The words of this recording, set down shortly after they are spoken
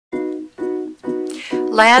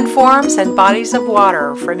Landforms and bodies of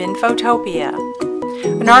water from Infotopia.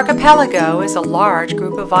 An archipelago is a large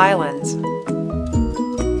group of islands.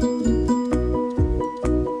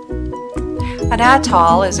 An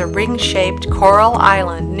atoll is a ring-shaped coral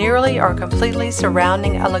island nearly or completely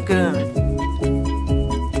surrounding a lagoon.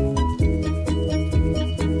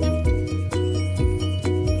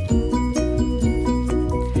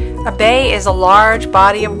 A bay is a large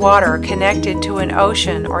body of water connected to an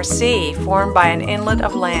ocean or sea formed by an inlet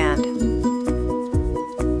of land.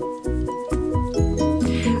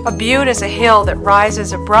 A butte is a hill that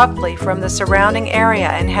rises abruptly from the surrounding area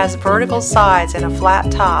and has vertical sides and a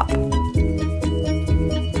flat top.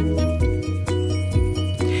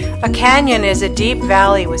 A canyon is a deep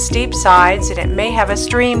valley with steep sides, and it may have a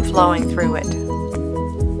stream flowing through it.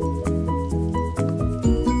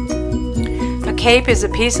 A cape is a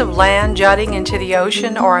piece of land jutting into the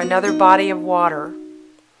ocean or another body of water.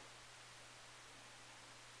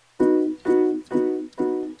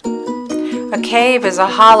 A cave is a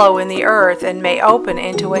hollow in the earth and may open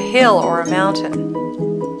into a hill or a mountain.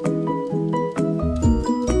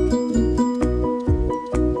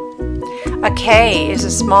 A cay is a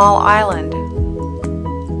small island.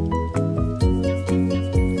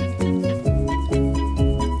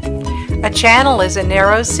 A channel is a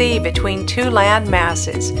narrow sea between two land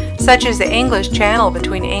masses, such as the English Channel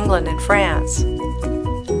between England and France.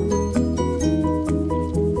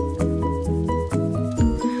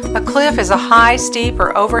 A cliff is a high, steep,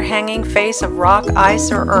 or overhanging face of rock,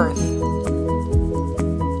 ice, or earth.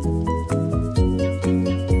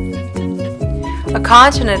 A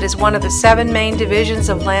continent is one of the 7 main divisions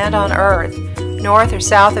of land on Earth: North or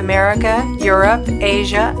South America, Europe,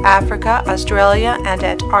 Asia, Africa, Australia, and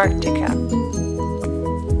Antarctica.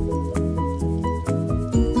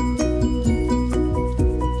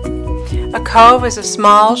 A cove is a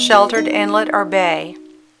small, sheltered inlet or bay.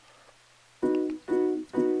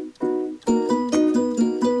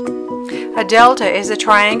 A delta is a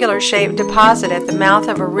triangular-shaped deposit at the mouth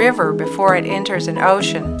of a river before it enters an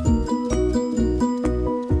ocean.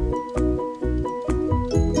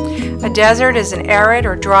 A desert is an arid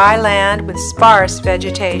or dry land with sparse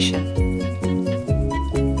vegetation.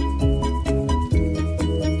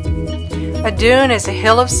 A dune is a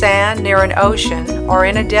hill of sand near an ocean or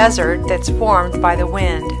in a desert that's formed by the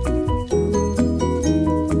wind.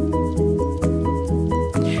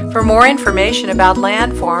 For more information about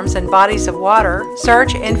landforms and bodies of water,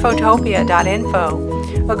 search infotopia.info,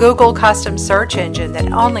 a Google custom search engine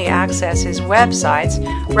that only accesses websites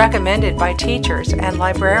recommended by teachers and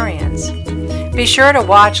librarians. Be sure to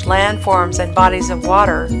watch Landforms and Bodies of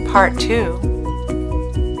Water, Part 2.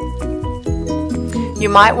 You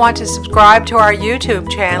might want to subscribe to our YouTube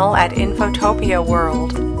channel at Infotopia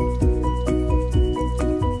World.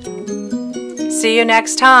 See you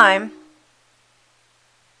next time.